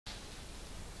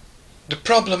The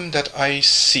problem that I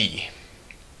see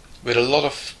with a lot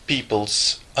of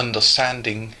people's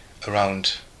understanding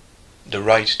around the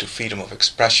right to freedom of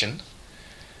expression,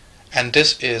 and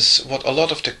this is what a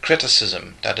lot of the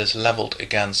criticism that is leveled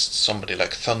against somebody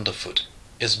like Thunderfoot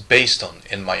is based on,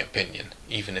 in my opinion,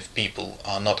 even if people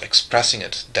are not expressing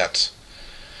it that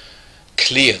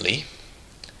clearly,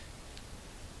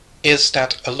 is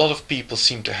that a lot of people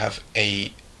seem to have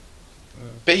a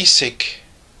basic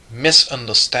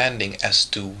misunderstanding as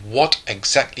to what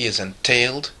exactly is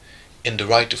entailed in the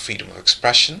right to freedom of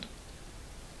expression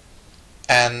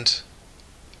and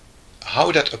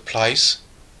how that applies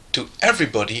to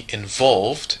everybody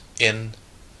involved in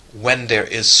when there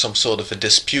is some sort of a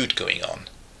dispute going on.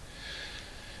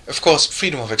 Of course,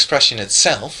 freedom of expression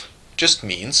itself just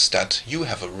means that you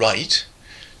have a right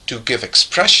to give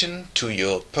expression to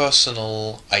your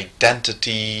personal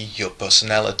identity, your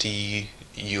personality,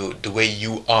 the way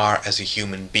you are as a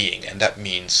human being, and that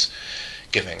means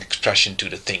giving expression to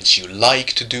the things you like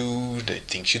to do, the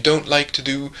things you don't like to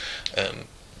do,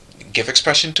 give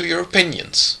expression to your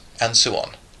opinions, and so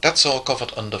on. That's all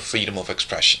covered under freedom of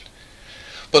expression.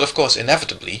 But of course,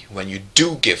 inevitably, when you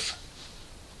do give,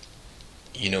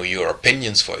 your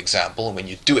opinions, for example, when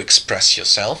you do express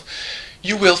yourself,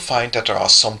 you will find that there are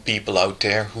some people out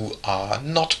there who are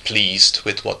not pleased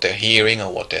with what they're hearing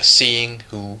or what they're seeing,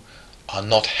 who are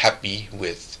not happy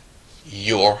with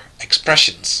your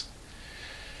expressions.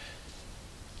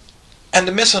 And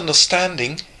the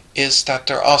misunderstanding is that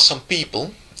there are some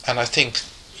people, and I think,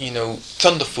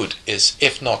 Thunderfoot is,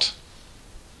 if not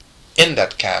in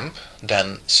that camp,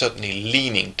 then certainly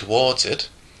leaning towards it.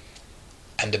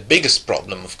 And the biggest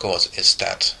problem, of course, is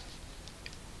that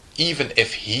even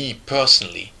if he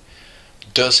personally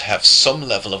does have some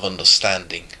level of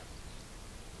understanding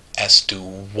as to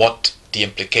what the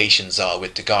implications are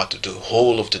with regard to the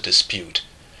whole of the dispute,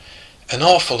 an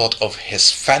awful lot of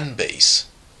his fan base,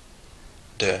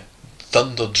 the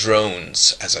Thunder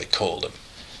Drones as I call them,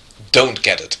 don't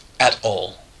get it at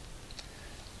all.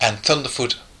 And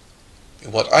Thunderfoot,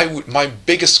 my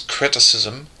biggest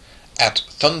criticism at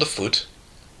Thunderfoot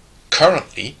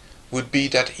currently would be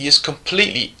that he is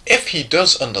completely, if he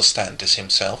does understand this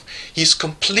himself, he's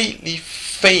completely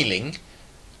failing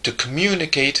to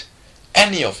communicate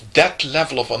any of that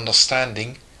level of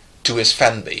understanding to his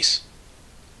fan base,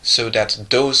 so that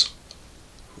those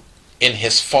in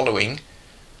his following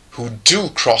who do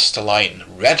cross the line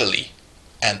readily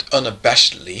and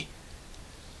unabashedly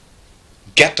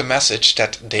get the message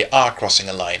that they are crossing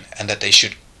a line and that they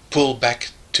should pull back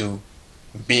to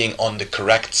being on the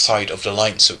correct side of the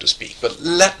line, so to speak. But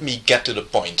let me get to the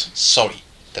point. Sorry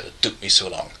that it took me so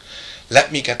long.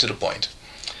 Let me get to the point.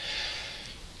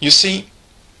 You see,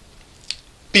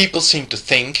 people seem to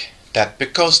think that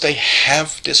because they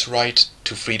have this right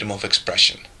to freedom of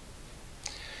expression,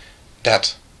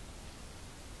 that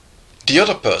the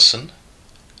other person,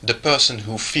 the person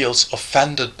who feels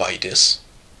offended by this,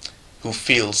 who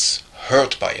feels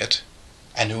hurt by it,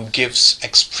 and who gives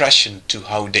expression to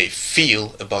how they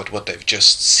feel about what they've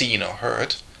just seen or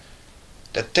heard,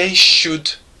 that they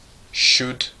should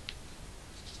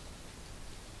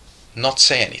not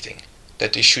say anything,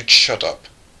 that they should shut up,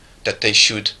 that they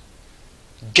should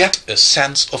get a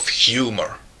sense of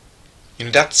humor.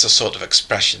 That's the sort of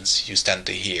expressions you tend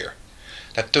to hear.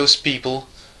 That those people,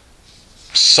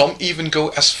 some even go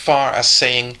as far as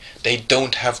saying they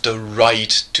don't have the right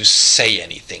to say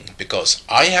anything, because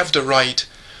I have the right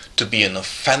to be an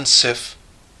offensive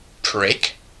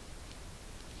prick.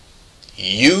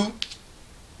 You,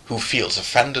 who feels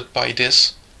offended by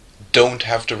this, don't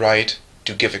have the right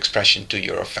to give expression to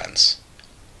your offense.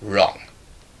 Wrong.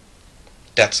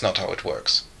 That's not how it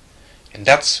works. And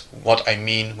that's what I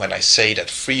mean when I say that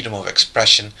freedom of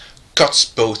expression cuts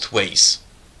both ways.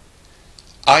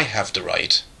 I have the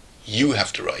right, you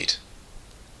have the right,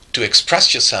 to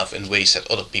express yourself in ways that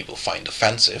other people find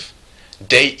offensive.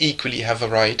 They equally have a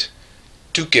right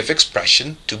to give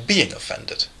expression to being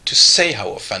offended, to say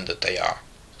how offended they are.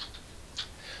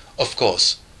 Of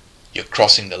course, you're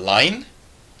crossing the line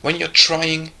when you're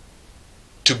trying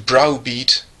to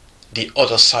browbeat the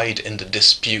other side in the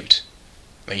dispute,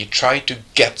 when you try to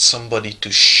get somebody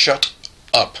to shut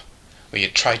up, when you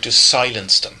try to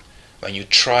silence them, when you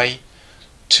try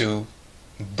to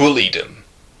bully them.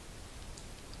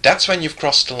 That's when you've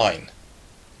crossed the line.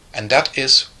 And that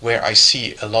is where I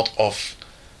see a lot of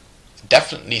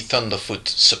definitely Thunderfoot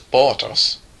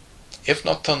supporters, if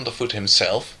not Thunderfoot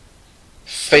himself,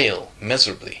 fail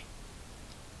miserably,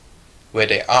 where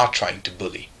they are trying to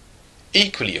bully.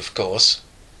 Equally, of course,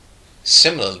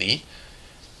 similarly,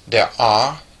 there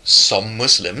are some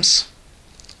Muslims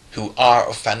who are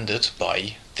offended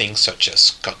by things such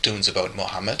as cartoons about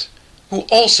Muhammad, who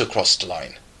also cross the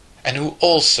line and who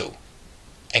also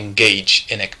engage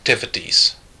in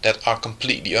activities that are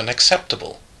completely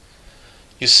unacceptable.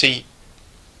 You see,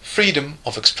 freedom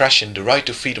of expression, the right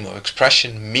to freedom of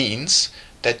expression, means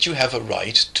that you have a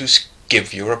right to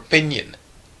give your opinion.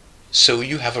 So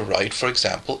you have a right, for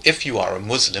example, if you are a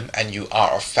Muslim and you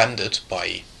are offended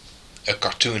by a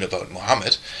cartoon about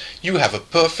Muhammad, you have a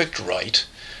perfect right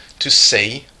to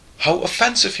say how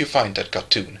offensive you find that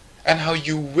cartoon and how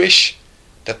you wish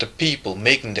that the people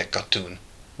making that cartoon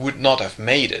would not have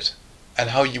made it,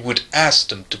 and how you would ask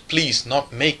them to please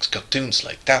not make cartoons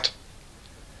like that.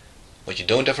 What you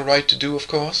don't have a right to do, of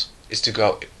course, is to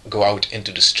go out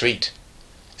into the street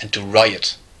and to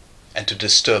riot and to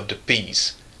disturb the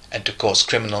peace and to cause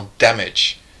criminal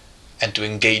damage and to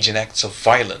engage in acts of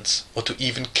violence or to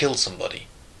even kill somebody.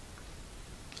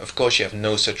 Of course you have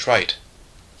no such right.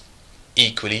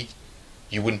 Equally,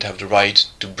 you wouldn't have the right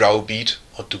to browbeat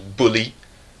or to bully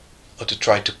or to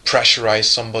try to pressurize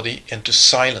somebody into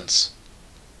silence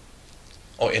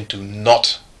or into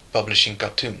not publishing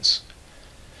cartoons.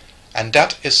 And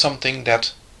that is something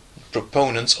that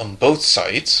proponents on both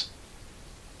sides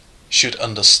should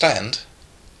understand.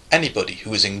 Anybody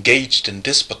who is engaged in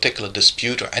this particular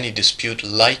dispute or any dispute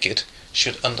like it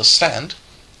should understand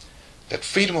that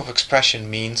freedom of expression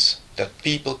means that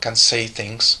people can say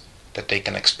things, that they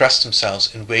can express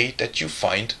themselves in a way that you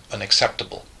find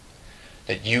unacceptable,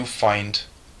 that you find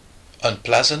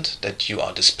unpleasant, that you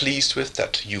are displeased with,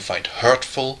 that you find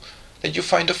hurtful, that you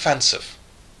find offensive.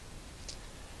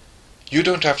 You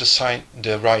don't have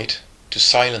the right to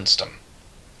silence them.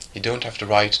 You don't have the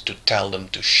right to tell them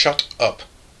to shut up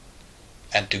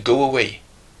and to go away.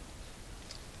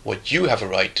 What you have a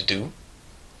right to do,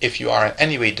 if you are in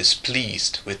any way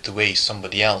displeased with the way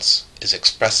somebody else is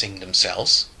expressing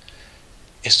themselves,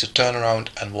 is to turn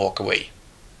around and walk away.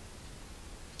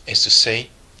 Is to say,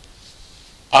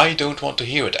 I don't want to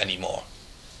hear it anymore.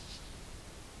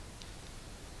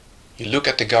 You look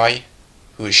at the guy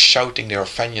who is shouting their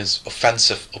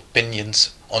offensive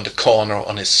opinions on the corner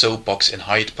on his soapbox in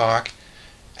Hyde Park,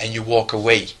 and you walk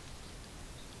away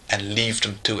and leave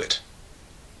them to it.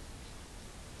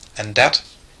 And that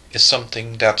is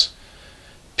something that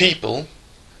people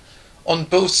on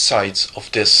both sides of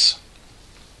this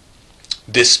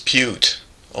dispute,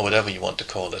 or whatever you want to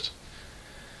call it,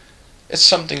 it's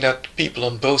something that people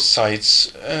on both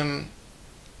sides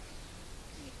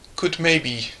could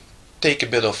maybe take a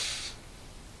bit of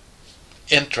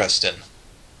interest in.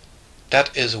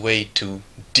 That is a way to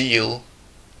deal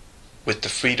with the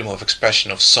freedom of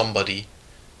expression of somebody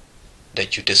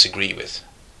that you disagree with,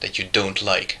 that you don't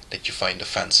like, that you find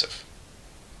offensive.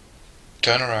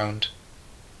 Turn around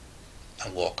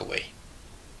and walk away.